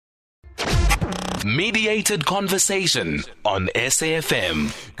Mediated conversation on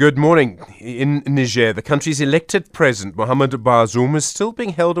SAFM. Good morning. In Niger, the country's elected president, Mohamed Bazoum, is still being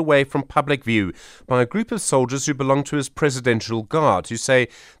held away from public view by a group of soldiers who belong to his presidential guard, who say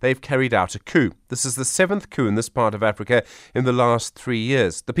they've carried out a coup. This is the seventh coup in this part of Africa in the last 3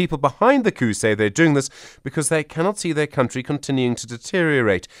 years. The people behind the coup say they're doing this because they cannot see their country continuing to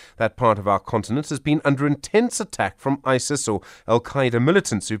deteriorate. That part of our continent has been under intense attack from ISIS or Al-Qaeda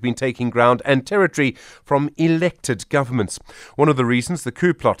militants who've been taking ground and territory from elected governments. One of the reasons the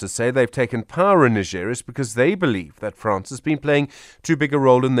coup plotters say they've taken power in Niger is because they believe that France has been playing too big a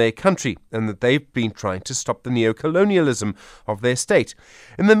role in their country and that they've been trying to stop the neo-colonialism of their state.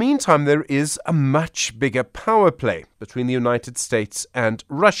 In the meantime, there is a much bigger power play between the United States and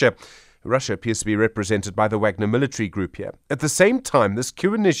Russia. Russia appears to be represented by the Wagner military group here. At the same time, this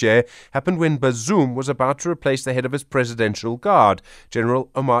coup in Niger happened when Bazoum was about to replace the head of his presidential guard,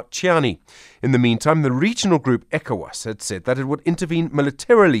 General Omar Chiani. In the meantime, the regional group ECOWAS had said that it would intervene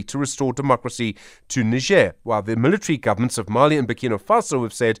militarily to restore democracy to Niger, while the military governments of Mali and Burkina Faso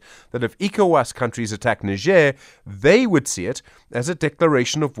have said that if ECOWAS countries attack Niger, they would see it as a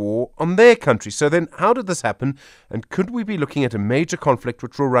declaration of war on their country. So then, how did this happen? And could we be looking at a major conflict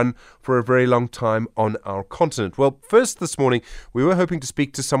which will run for a very long time on our continent? Well, first this morning, we were hoping to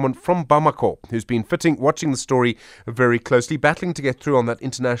speak to someone from Bamako who's been watching the story very closely, battling to get through on that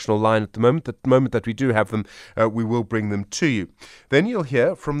international line at the moment. The moment that we do have them, we will bring them to you. Then you'll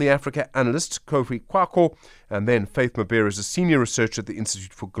hear from the Africa analyst, Koffi Kouakou, and then Faith Mabera is a senior researcher at the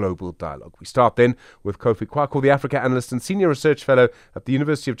Institute for Global Dialogue. We start then with Koffi Kouakou, the Africa analyst and senior research fellow at the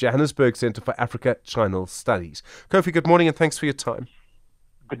University of Johannesburg Centre for Africa-China Studies. Koffi, good morning and thanks for your time.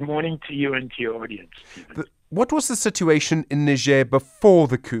 Good morning to you and to your audience, Stephen. What was the situation in Niger before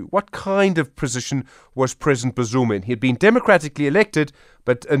the coup? What kind of position was President Bazoum in? He had been democratically elected,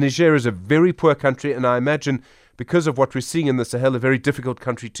 but Niger is a very poor country, and I imagine, because of what we're seeing in the Sahel, a very difficult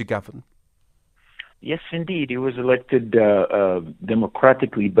country to govern. Yes, indeed. He was elected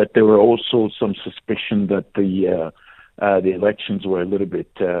democratically, but there were also some suspicion that the elections were a little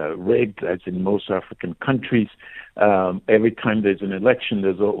bit rigged, as in most African countries. Every time there's an election,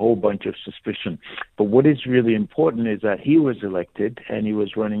 there's a whole bunch of suspicion. But what is really important is that he was elected, and he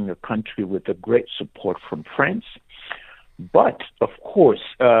was running a country with a great support from France. But, of course,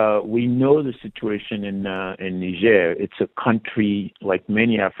 we know the situation in Niger. It's a country, like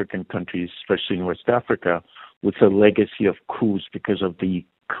many African countries, especially in West Africa, with a legacy of coups because of the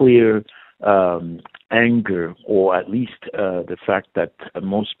clear anger, or at least the fact that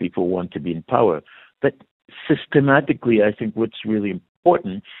most people want to be in power. But systematically, I think what's really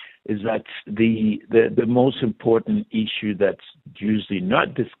important is that the most important issue that's usually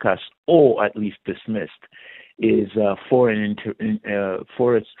not discussed, or at least dismissed, is foreign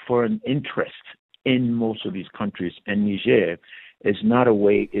interest in most of these countries. And Niger is not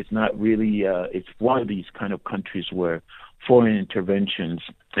it's one of these kind of countries where foreign interventions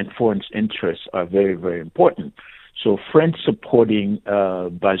and foreign interests are very, very important. So France supporting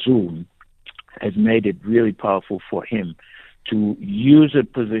Bazoum has made it really powerful for him to use a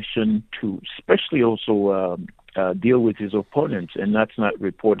position to especially also deal with his opponents, and that's not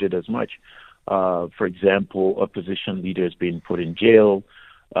reported as much. For example, opposition leaders being put in jail,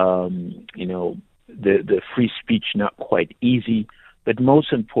 the free speech not quite easy. But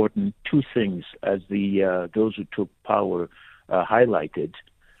most important, two things, as those who took power highlighted.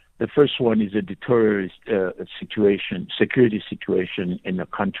 The first one is a deterrent security situation in the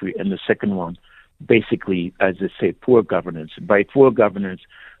country, and the second one, basically, as they say, poor governance. By poor governance,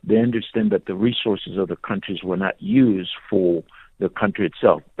 they understand that the resources of the countries were not used for the country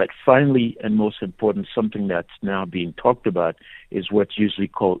itself. But finally, and most important, something that's now being talked about is what's usually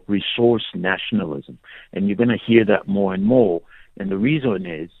called resource nationalism. And you're going to hear that more and more. And the reason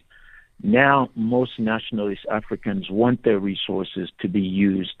is, now most nationalist Africans want their resources to be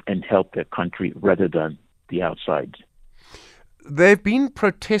used and help their country rather than the outside. There have been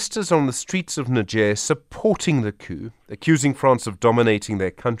protesters on the streets of Niger supporting the coup, accusing France of dominating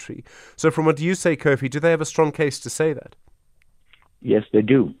their country. So from what you say, Koffi, do they have a strong case to say that? Yes, they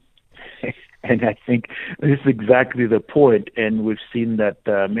do. And I think this is exactly the point. And we've seen that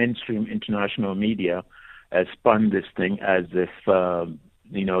mainstream international media has spun this thing as if,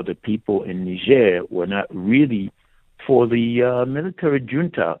 the people in Niger were not really for the military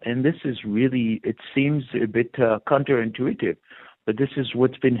junta. And this is really, it seems a bit counterintuitive, but this is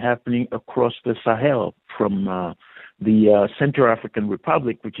what's been happening across the Sahel, from the Central African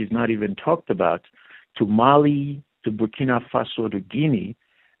Republic, which is not even talked about, to Mali, to Burkina Faso, to Guinea,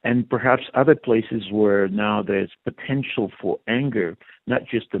 and perhaps other places where now there's potential for anger, not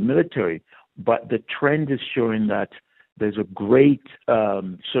just the military, But the trend is showing that there's a great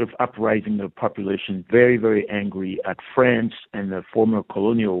sort of uprising of the population, very, very angry at France and the former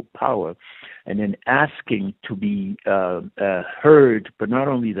colonial power, and then asking to be heard, but not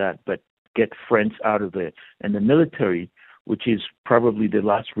only that, but get France out of there. And the military, which is probably the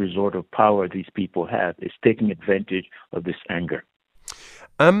last resort of power these people have, is taking advantage of this anger.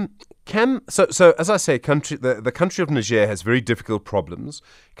 So as I say, the country of Niger has very difficult problems.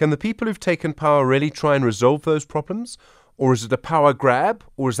 Can the people who've taken power really try and resolve those problems? Or is it a power grab?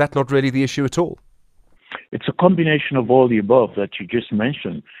 Or is that not really the issue at all? It's a combination of all the above that you just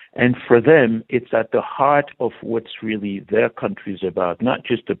mentioned. And for them, it's at the heart of what's really their country is about, not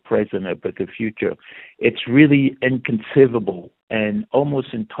just the present, but the future. It's really inconceivable and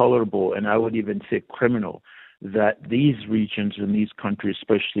almost intolerable, and I would even say criminal, that these regions and these countries,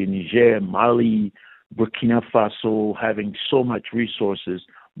 especially Niger, Mali, Burkina Faso, having so much resources,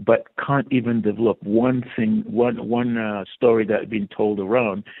 but can't even develop one thing. One story that's been told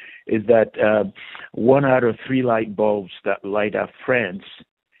around is that 1 out of 3 light bulbs that light up France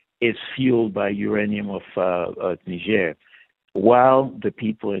is fueled by uranium of Niger, while the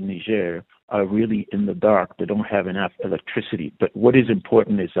people in Niger are really in the dark. They don't have enough electricity. But what is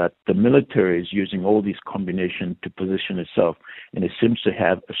important is that the military is using all these combinations to position itself, and it seems to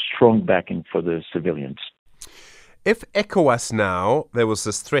have a strong backing for the civilians. If ECOWAS now, there was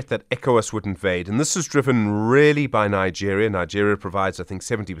this threat that ECOWAS would invade, and this is driven really by Nigeria. Nigeria provides, I think,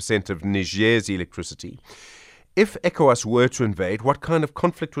 70% of Niger's electricity. If ECOWAS were to invade, what kind of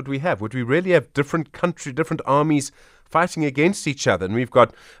conflict would we have? Would we really have different armies fighting against each other? And we've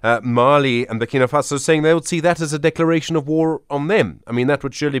got Mali and Burkina Faso saying they would see that as a declaration of war on them. I mean, that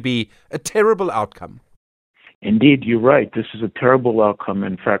would surely be a terrible outcome. Indeed, you're right. This is a terrible outcome.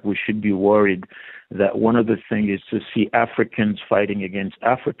 In fact, we should be worried that one of the things is to see Africans fighting against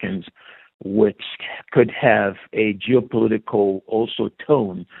Africans, which could have a geopolitical also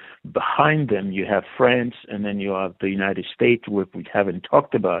tone. Behind them, you have France, and then you have the United States, which we haven't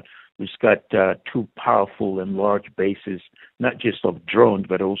talked about, which got 2 powerful and large bases, not just of drones,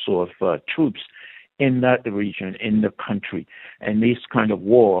 but also of troops in that region, in the country. And this kind of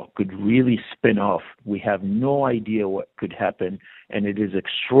war could really spin off. We have no idea what could happen, and it is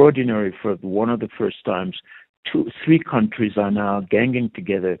extraordinary for one of the first times 3 countries are now ganging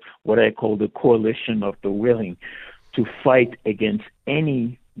together, what I call the coalition of the willing, to fight against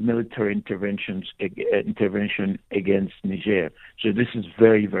any military intervention against Niger. So this is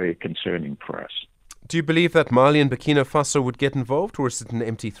very, very concerning for us. Do you believe that Mali and Burkina Faso would get involved, or is it an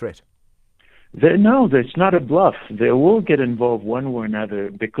empty threat? No, it's not a bluff. They will get involved one way or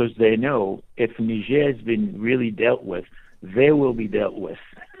another because they know if Niger has been really dealt with, they will be dealt with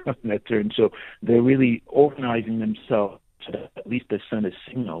on that turn. So they're really organizing themselves to at least send a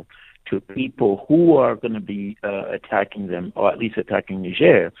signal to people who are going to be attacking them, or at least attacking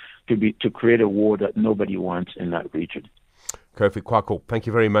Niger, to create a war that nobody wants in that region. Koffi Kouakou, thank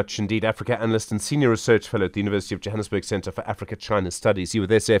you very much indeed. Africa analyst and senior research fellow at the University of Johannesburg Centre for Africa-China Studies. You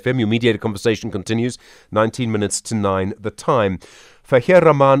with SAFM. Your mediated conversation continues. 19 minutes to 9 the time.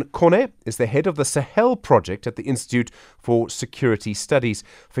 Fahiraman Koné is the head of the Sahel Project at the Institute for Security Studies.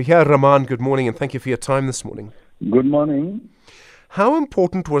 Fahiraman, good morning and thank you for your time this morning. Good morning. How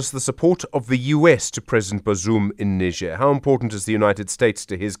important was the support of the US to President Bazoum in Niger? How important is the United States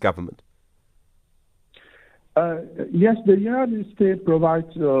to his government? Yes, the United States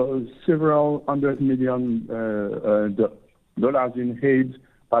provides several $100 million in aid,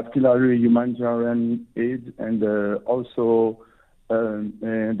 particularly humanitarian aid, and also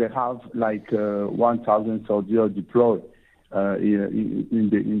they have like 1,000 soldiers deployed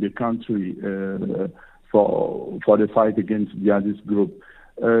in the country for the fight against the jihadist group.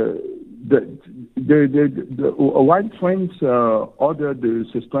 While France ordered the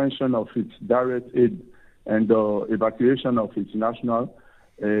suspension of its direct aid and the evacuation of its national,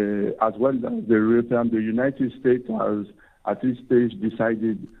 as well as the United States has at this stage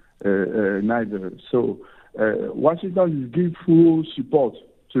decided neither. So Washington is giving full support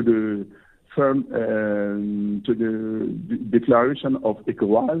to the to the declaration of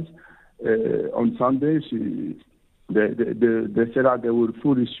ECOWAS. On Sunday, they said that they would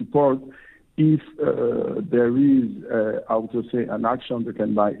fully support if there is, I would say, an action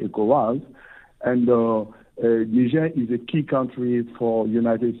taken by ECOWAS. And Niger is a key country for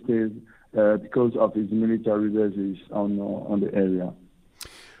United States because of its military bases on the area.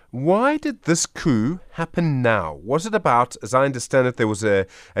 Why did this coup happen now? Was it about, as I understand it, there was a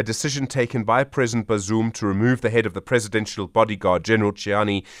decision taken by President Bazoum to remove the head of the presidential bodyguard, General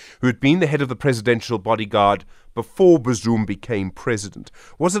Chiani, who had been the head of the presidential bodyguard before Bazoum became president.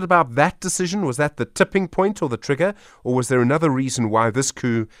 Was it about that decision? Was that the tipping point or the trigger? Or was there another reason why this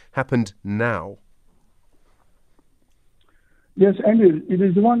coup happened now? Yes, and it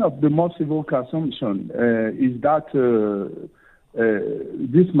is one of the most evoke assumptions is that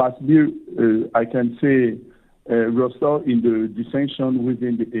this must be, I can say, restored in the dissension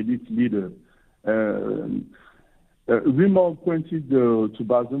within the elite leader. Rumor pointed to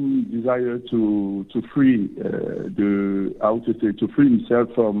Bazoum's desire to free to free himself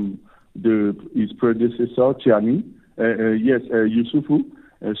from his predecessor Chiani, Youssoufou.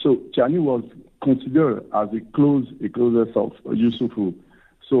 So Chiani was considered as a closer of Youssoufou.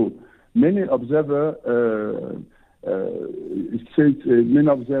 So many observers say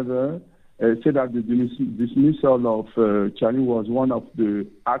that the dismissal of Chiani was one of the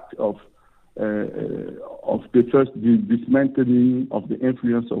acts of the first dismantling of the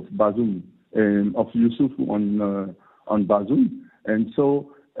influence of Bazoum of Youssoufou on Bazoum, and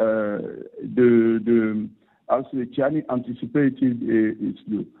so Chiani anticipated its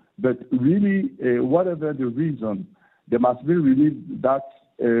view. But really, whatever the reason, there must be relief that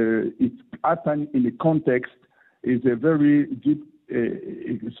it happened in a context, is a very deep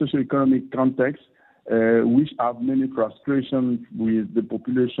socio-economic context, which have many frustrations with the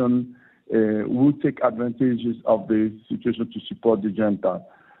population who take advantages of the situation to support the junta.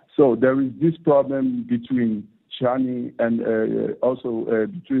 So there is this problem between Chiani and also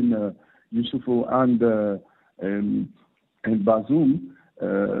between Youssoufou and Bazoum.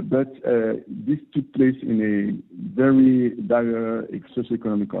 But this took place in a very dire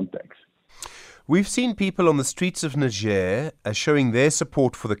socio-economic context. We've seen people on the streets of Niger showing their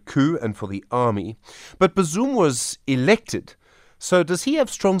support for the coup and for the army. But Bazoum was elected. So does he have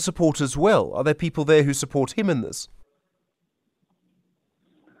strong support as well? Are there people there who support him in this?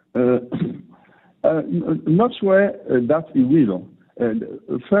 Not sure that he will.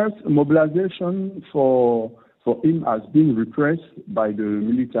 First, mobilization for him has been repressed by the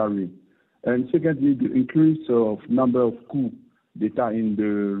military. And secondly, the increase of number of coups d'etat in the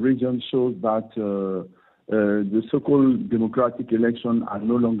region shows that the so-called democratic elections are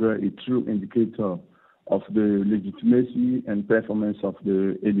no longer a true indicator of the legitimacy and performance of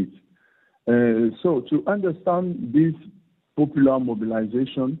the elite. So to understand this popular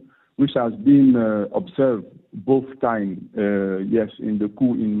mobilization, which has been observed both times, in the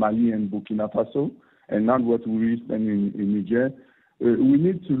coup in Mali and Burkina Faso, and now what we recent in Niger, we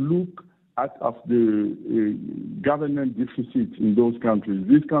need to look at the government deficit in those countries.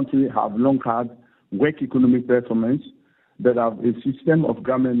 These countries have long had weak economic performance, that have a system of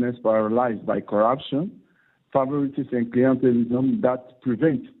governance paralyzed by corruption, favoritism, and clientelism that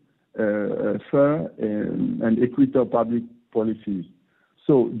prevent fair and equitable public policies.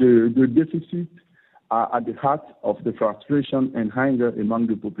 So the deficits are at the heart of the frustration and anger among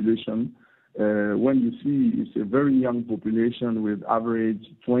the population. When you see it's a very young population with average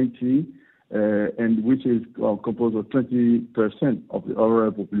 20, and which is composed of 20% of the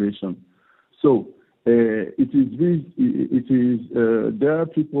overall population. So there are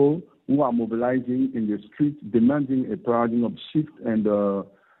people who are mobilizing in the streets, demanding a paradigm shift and a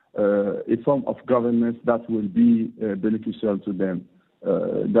form of governance that will be beneficial to them.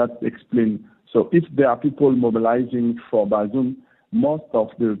 That explains. So if there are people mobilizing for Bazoum, most of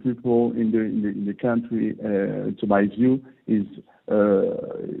the people in the country, to my view,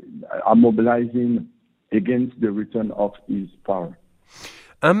 are mobilizing against the return of his power.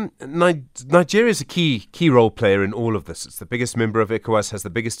 Nigeria is a key role player in all of this. It's the biggest member of ECOWAS, has the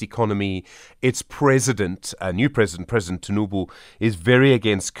biggest economy. Its president, new president, President Tinubu, is very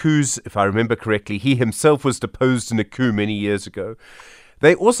against coups. If I remember correctly, he himself was deposed in a coup many years ago.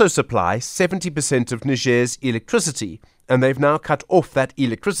 They also supply 70% of Niger's electricity, and they've now cut off that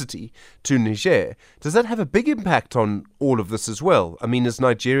electricity to Niger. Does that have a big impact on all of this as well? I mean, is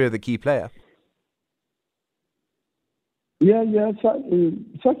Nigeria the key player?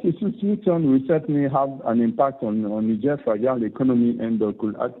 Such a situation will certainly have an impact on Niger's fragile economy and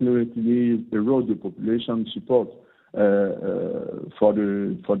could accurately erode the population support for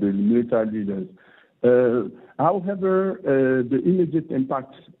the military leaders. However, the immediate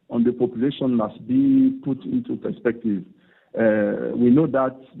impact on the population must be put into perspective. We know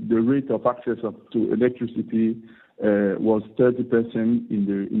that the rate of access to electricity was 30%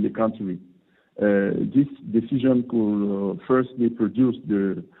 in the country. This decision could firstly produce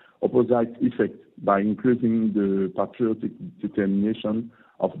the opposite effect by increasing the patriotic determination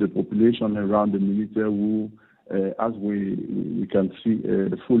of the population around the military who, as we can see,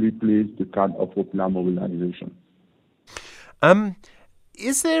 fully plays the card of popular mobilization.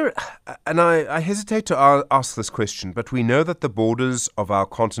 Is there, and I hesitate to ask this question, but we know that the borders of our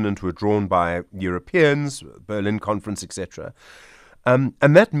continent were drawn by Europeans, Berlin Conference, etc. And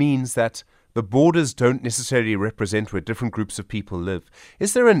that means that the borders don't necessarily represent where different groups of people live.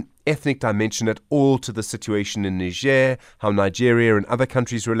 Is there an ethnic dimension at all to the situation in Niger, how Nigeria and other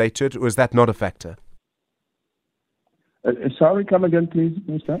countries relate to it, or is that not a factor? Sorry, come again, please,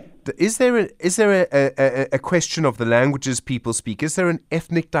 Mr. Is there a question of the languages people speak? Is there an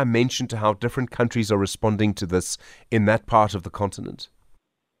ethnic dimension to how different countries are responding to this in that part of the continent?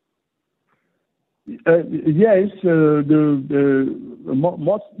 Yes, most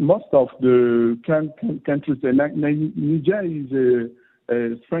of the countries. Niger is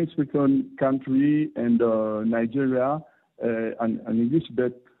a French-speaking country, and Nigeria and English,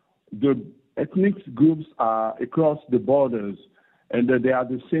 but the ethnic groups are across the borders, and they are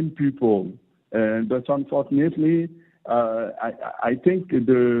the same people. But unfortunately, I think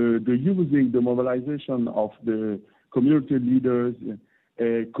the using the mobilization of the community leaders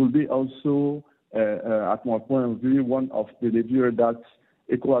could be also, at my point of view, one of the levers that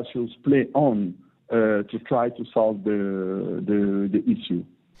ECOWAS should play on to try to solve the issue.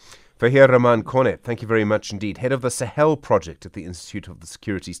 Rodrigue Koné, thank you very much indeed. Head of the Sahel Project at the Institute of the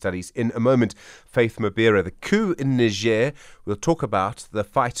Security Studies. In a moment, Faith Mabera, the coup in Niger. We'll talk about the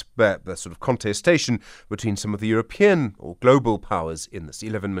fight, the sort of contestation between some of the European or global powers in this.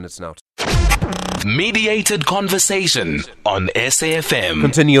 11 minutes now. Mediated conversation on SAFM.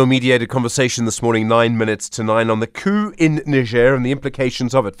 Continue your mediated conversation this morning, 9 minutes to 9, on the coup in Niger and the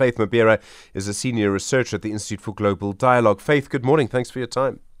implications of it. Faith Mabera is a senior researcher at the Institute for Global Dialogue. Faith, good morning. Thanks for your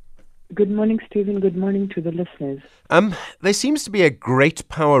time. Good morning, Stephen. Good morning to the listeners. There seems to be a great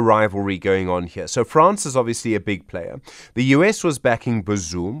power rivalry going on here. So France is obviously a big player. The US was backing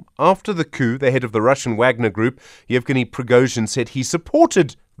Bazoum. After the coup, the head of the Russian Wagner group, Yevgeny Prigozhin, said he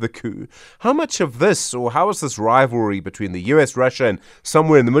supported the coup. How much of this, or how is this rivalry between the US, Russia, and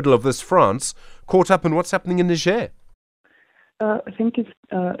somewhere in the middle of this France caught up in what's happening in Niger?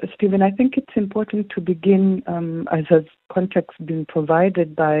 Stephen, I think it's important to begin, as has context been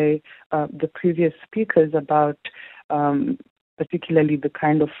provided by the previous speakers, about particularly the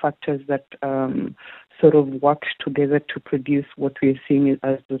kind of factors that sort of worked together to produce what we're seeing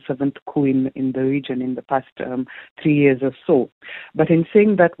as the seventh coup in the region in the past 3 years or so. But in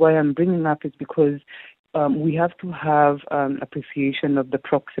saying that, why I'm bringing up is because we have to have appreciation of the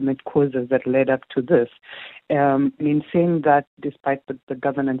proximate causes that led up to this. In saying that, despite the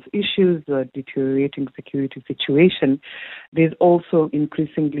governance issues, the deteriorating security situation, there's also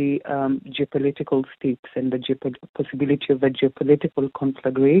increasingly geopolitical stakes and the possibility of a geopolitical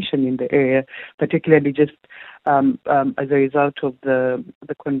conflagration in the area, particularly just as a result of the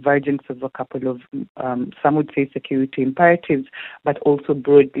convergence of a couple of, some would say, security imperatives, but also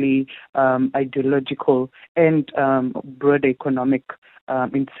broadly ideological and broader economic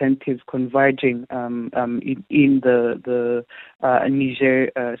incentives converging in the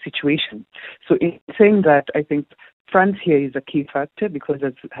Niger situation. So in saying that, I think France here is a key factor because,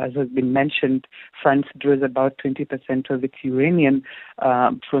 as has been mentioned, France draws about 20% of its uranium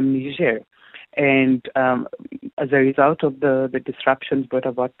from Niger. And as a result of the disruptions brought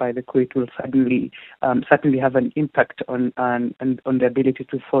about by the coup, it will certainly have an impact on the ability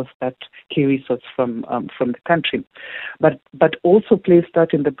to source that key resource from the country, but also place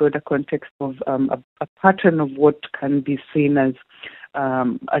that in the broader context of a pattern of what can be seen as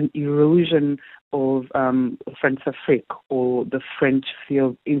an erosion of France-Afrique, or the French sphere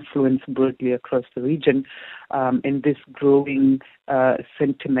of influence broadly across the region, and this growing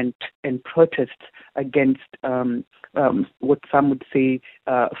sentiment and protests against what some would say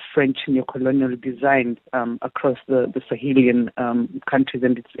French neocolonial design across the Sahelian countries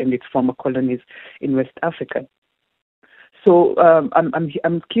and its former colonies in West Africa. So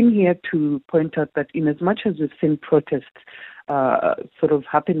I'm keen here to point out that in as much as we've seen protests sort of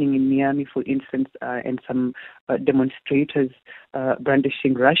happening in Miami, for instance, and some demonstrators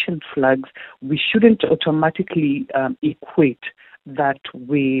brandishing Russian flags, we shouldn't automatically equate that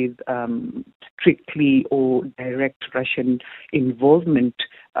with strictly or direct Russian involvement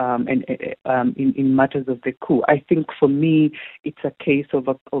in matters of the coup. I think for me, it's a case of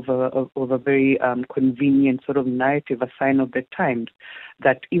a very convenient sort of narrative, a sign of the times,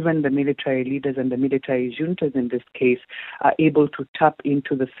 that even the military leaders and the military juntas in this case are able to tap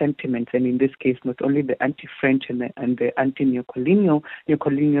into the sentiments, and in this case, not only the anti-French and the anti-neocolonial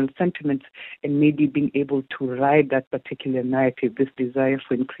sentiments, and maybe being able to ride that particular narrative, this desire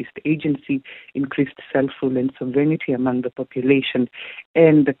for increased agency, increased self-rule and sovereignty among the population,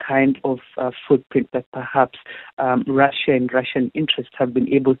 and the kind of footprint that perhaps Russia and Russian interests have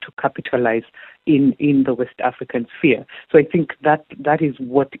been able to capitalize in the West African sphere. So I think that is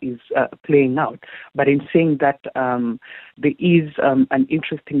what is playing out. But in saying that, there is an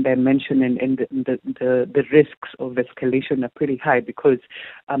interesting dimension, and the risks of escalation are pretty high because,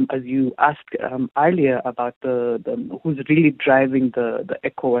 as you asked earlier about the who's really driving the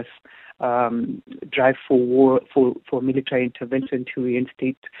ECOWAS drive for war, for military intervention to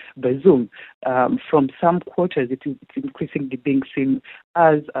reinstate Bazoum. From some quarters, it's increasingly being seen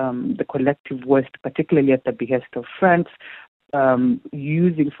as the collective West, particularly at the behest of France,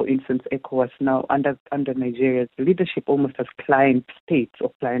 using, for instance, ECOWAS now under Nigeria's leadership almost as client states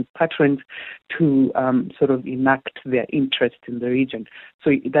or client patrons to sort of enact their interest in the region.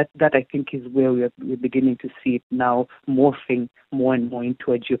 So that I think is where we're beginning to see it now morphing more and more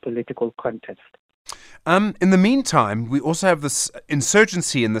into a geopolitical contest. In the meantime, we also have this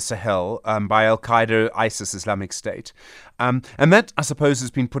insurgency in the Sahel by Al-Qaeda, ISIS, Islamic State. And that, I suppose,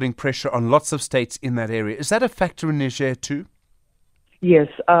 has been putting pressure on lots of states in that area. Is that a factor in Niger too? Yes,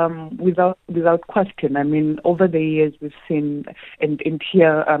 without question. I mean, over the years we've seen, and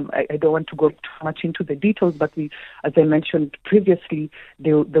here I don't want to go too much into the details, but as I mentioned previously,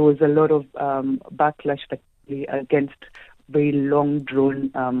 there was a lot of backlash against very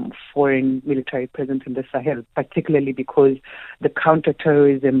long-drawn foreign military presence in the Sahel, particularly because the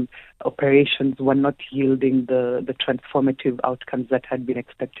counter-terrorism operations were not yielding the transformative outcomes that had been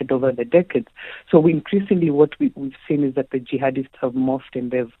expected over the decades. So increasingly what we've seen is that the jihadists have morphed and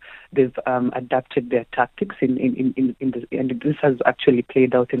they've adapted their tactics and this has actually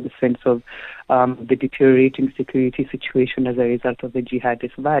played out in the sense of the deteriorating security situation as a result of the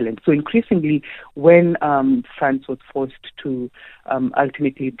jihadist violence. So increasingly when France was forced to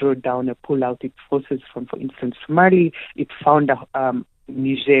ultimately draw down or pull out its forces from, for instance, Mali, it found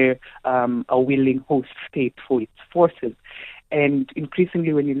Niger a willing host state for its forces. And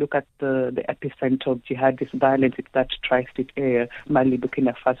increasingly, when you look at the epicenter of jihadist violence, it's that tri-state area, Mali,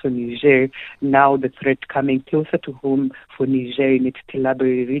 Burkina Faso, Niger. Now the threat coming closer to home for Niger in its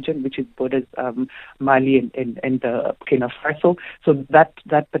Tillabéri region, which is borders Mali and Burkina Faso. So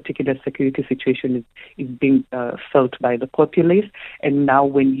that particular security situation is being felt by the populace. And now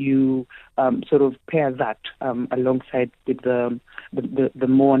when you sort of pair that alongside with the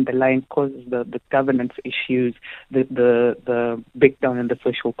more underlying causes, the governance issues, the breakdown in the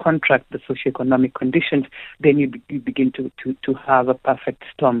social contract, the socioeconomic conditions, then you begin to have a perfect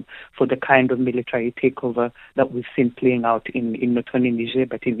storm for the kind of military takeover that we've seen playing out in not only Niger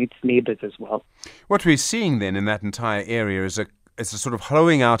but in its neighbors as well. What we're seeing then in that entire area is a sort of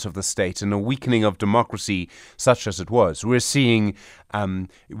hollowing out of the state and a weakening of democracy, such as it was. We're seeing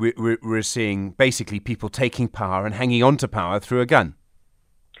basically people taking power and hanging on to power through a gun.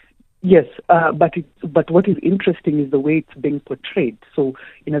 Yes, but what is interesting is the way it's being portrayed. So,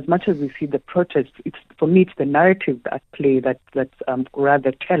 in as much as we see the protests, for me it's the narrative at play that's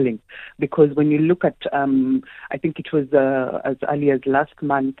rather telling. Because when you look at, I think it was as early as last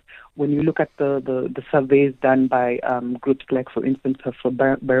month, when you look at the surveys done by groups like, for instance, for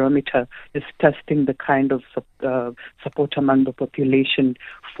Barometer, just testing the kind of support among the population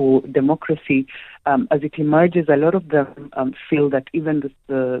for democracy, as it emerges, a lot of them feel that even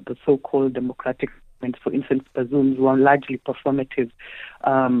the so-called democratic movements, for instance, Bazoum's, were largely performative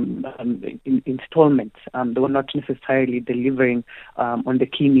installments. They were not necessarily delivering on the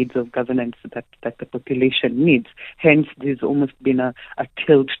key needs of governance that the population needs. Hence, there's almost been a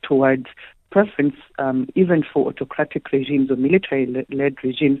tilt towards preference, even for autocratic regimes or military-led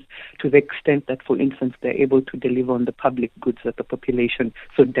regimes, to the extent that, for instance, they're able to deliver on the public goods that the population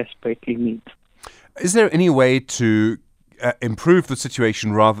so desperately needs. Is there any way to improve the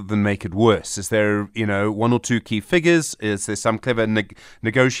situation rather than make it worse? Is there, one or two key figures? Is there some clever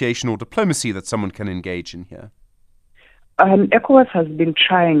negotiation or diplomacy that someone can engage in here? ECOWAS has been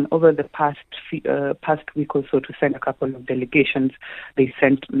trying over the past week or so to send a couple of delegations. They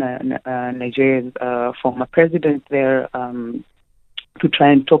sent Nigeria's former president there, to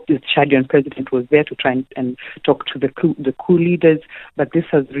try and talk. The Chadian president was there to try and talk to the coup leaders, but this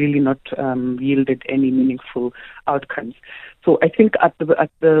has really not yielded any meaningful outcomes. So I think at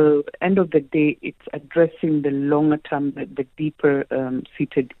the end of the day, it's addressing the longer term, the deeper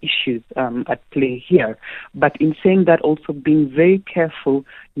seated issues at play here. But in saying that, also being very careful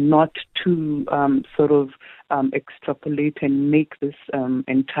not to extrapolate and make this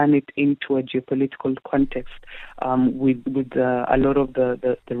and turn it into a geopolitical context with a lot of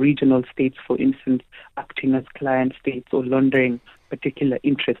the regional states, for instance, acting as client states or laundering particular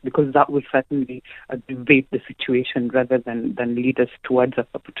interests, because that will certainly aggravate the situation rather than lead us towards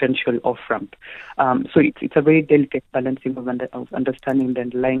a potential off-ramp. So it's a very delicate balancing of understanding the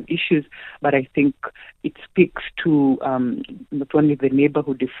underlying issues, but I think it speaks to not only the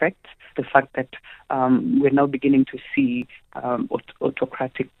neighborhood effects, the fact that we're now beginning to see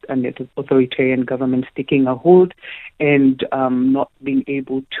autocratic and authoritarian governments taking a hold and not being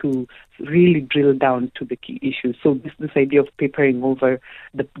able to really drill down to the key issues. So this idea of papering over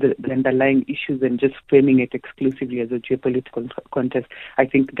the underlying issues and just framing it exclusively as a geopolitical contest, I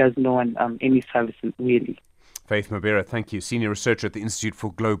think does no one any service really. Faith Mabera, thank you. Senior researcher at the Institute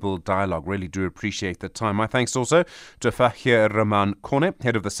for Global Dialogue. Really do appreciate the time. My thanks also to Fahiraman Koné,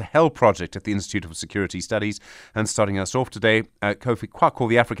 head of the Sahel Project at the Institute of Security Studies. And starting us off today, Koffi Kouakou,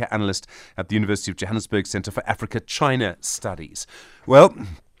 the Africa analyst at the University of Johannesburg Centre for Africa-China Studies. Well,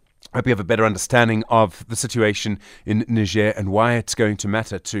 I hope you have a better understanding of the situation in Niger and why it's going to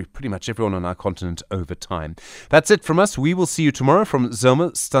matter to pretty much everyone on our continent over time. That's it from us. We will see you tomorrow. From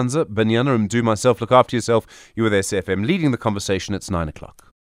Zelma, Stanza, Banyana, and myself. Look after yourself. You with SFM leading the conversation. It's 9 o'clock.